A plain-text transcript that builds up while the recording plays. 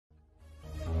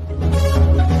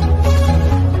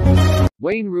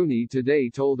Wayne Rooney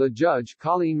today told a judge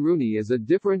Coleen Rooney is a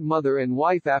different mother and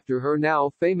wife after her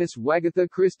now famous Wagatha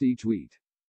Christie tweet.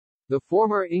 The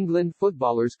former England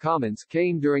footballer's comments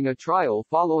came during a trial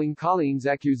following Coleen's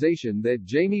accusation that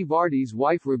Jamie Vardy's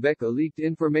wife Rebecca leaked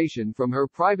information from her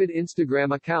private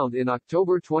Instagram account in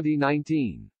October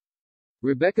 2019.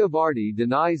 Rebecca Vardy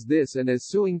denies this and is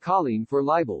suing Coleen for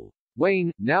libel.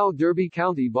 Wayne, now Derby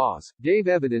County boss, gave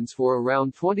evidence for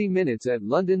around 20 minutes at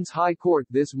London's High Court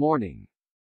this morning.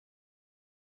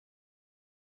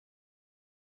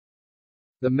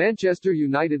 The Manchester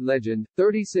United legend,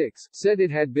 36, said it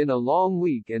had been a long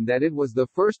week and that it was the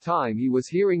first time he was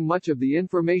hearing much of the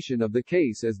information of the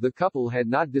case as the couple had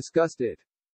not discussed it.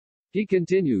 He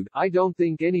continued, "I don't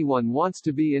think anyone wants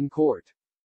to be in court.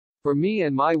 For me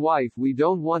and my wife, we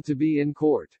don't want to be in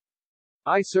court.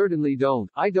 I certainly don't.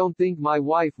 I don't think my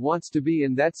wife wants to be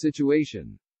in that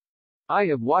situation. I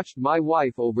have watched my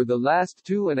wife over the last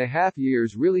 2.5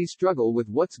 years really struggle with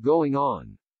what's going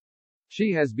on.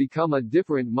 She has become a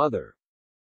different mother.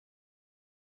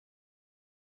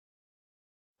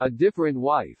 A different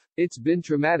wife. It's been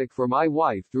traumatic for my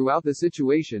wife throughout the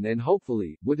situation and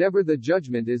hopefully, whatever the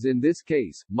judgment is in this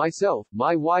case, myself,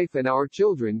 my wife and our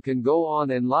children can go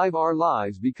on and live our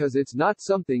lives because it's not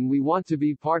something we want to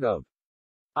be part of.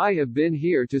 I have been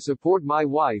here to support my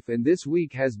wife and this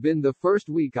week has been the first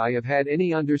week I have had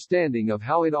any understanding of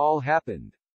how it all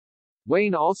happened."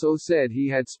 Wayne also said he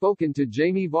had spoken to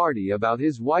Jamie Vardy about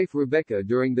his wife Rebecca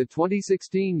during the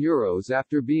 2016 Euros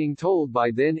after being told by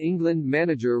then England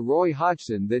manager Roy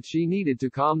Hodgson that she needed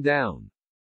to calm down.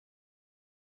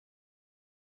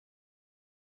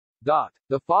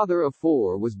 The father of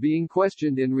 4 was being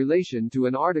questioned in relation to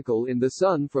an article in The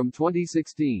Sun from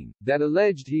 2016, that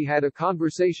alleged he had a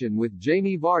conversation with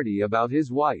Jamie Vardy about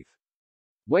his wife.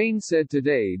 Wayne said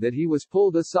today that he was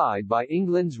pulled aside by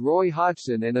England's Roy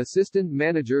Hodgson and assistant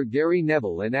manager Gary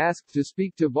Neville and asked to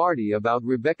speak to Vardy about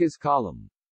Rebecca's column.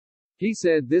 He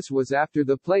said this was after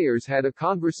the players had a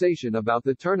conversation about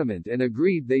the tournament and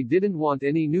agreed they didn't want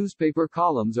any newspaper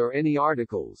columns or any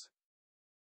articles.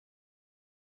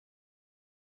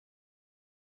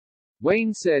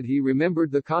 Wayne said he remembered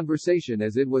the conversation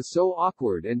as it was so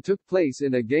awkward and took place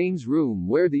in a games room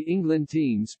where the England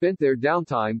team spent their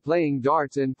downtime playing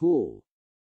darts and pool.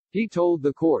 He told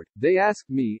the court, "They asked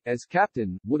me, as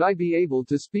captain, would I be able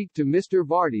to speak to Mr.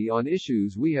 Vardy on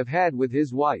issues we have had with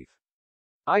his wife.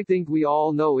 I think we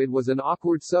all know it was an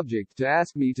awkward subject to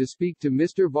ask me to speak to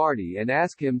Mr. Vardy and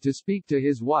ask him to speak to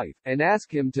his wife, and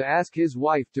ask him to ask his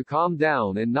wife to calm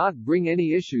down and not bring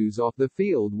any issues off the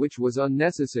field which was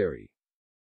unnecessary.